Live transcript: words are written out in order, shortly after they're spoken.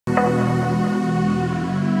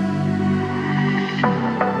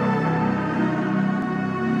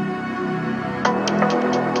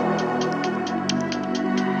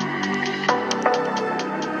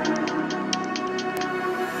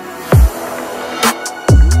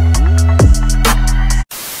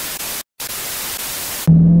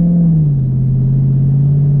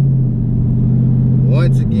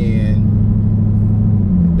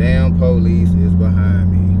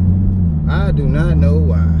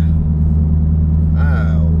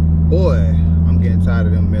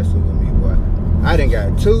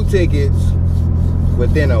done got 2 tickets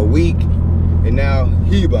within a week, and now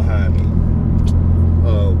he behind me.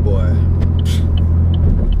 Oh boy,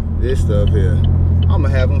 this stuff here. I'm gonna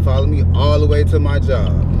have him follow me all the way to my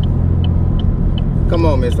job. Come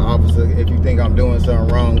on, Mr. Officer, if you think I'm doing something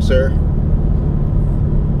wrong, sir.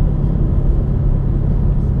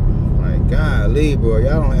 Like, golly, bro,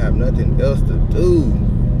 y'all don't have nothing else to do.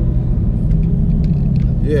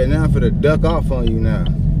 Yeah, now I'm finna duck off on you now.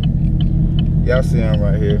 Y'all see him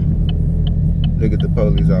right here. Look at the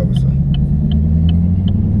police officer.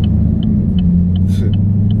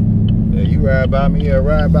 Yeah, you ride by me, yeah,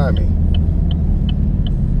 ride by me.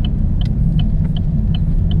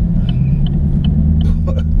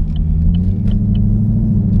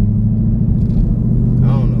 I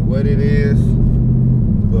don't know what it is,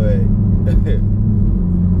 but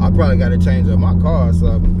I probably gotta change up my car or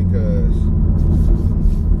something, because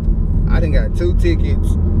I done got 2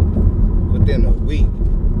 tickets within a week,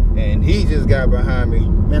 and he just got behind me.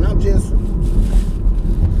 Man, I'm just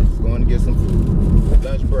going to get some food.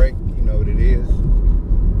 Lunch break, you know what it is.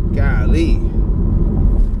 Golly,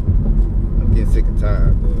 I'm getting sick and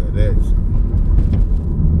tired, but that's,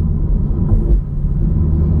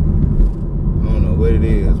 I don't know what it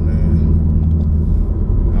is, man.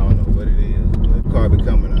 I don't know what it is. The car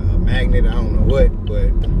becoming a magnet, I don't know what,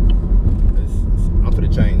 but I'm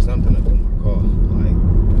finna change something up on my car. Like,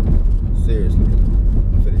 seriously,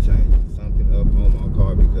 I'm finna change something up on my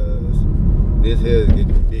car, because this here is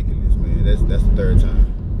getting ridiculous, man. That's the 3rd time.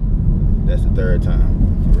 That's the 3rd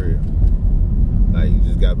time, for real. Like, you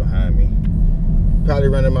just got behind me, probably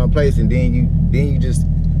running my place, and then you just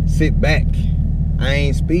sit back. I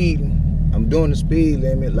ain't speeding. I'm doing the speed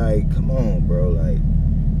limit. Like, come on, bro. Like,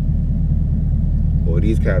 boy,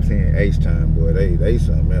 these cops here in H-time, boy, they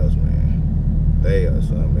something else, man. They are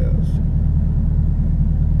something else.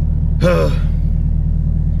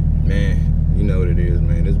 Man, you know what it is,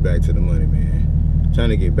 man. It's back to the money, man. Trying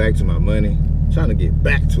to get back to my money. Trying to get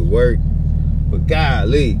back to work. But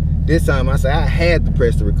golly, this time I said I had to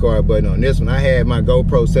press the record button on this one. I had my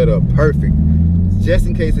GoPro set up perfect, just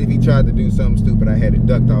in case if he tried to do something stupid, I had it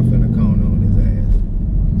ducked off in the cone on his ass.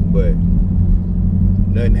 But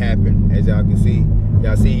nothing happened, as y'all can see.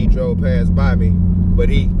 Y'all see he drove past by me, but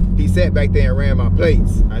he sat back there and ran my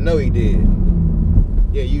plates. I know he did.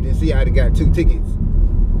 Yeah, you didn't see I got 2 tickets.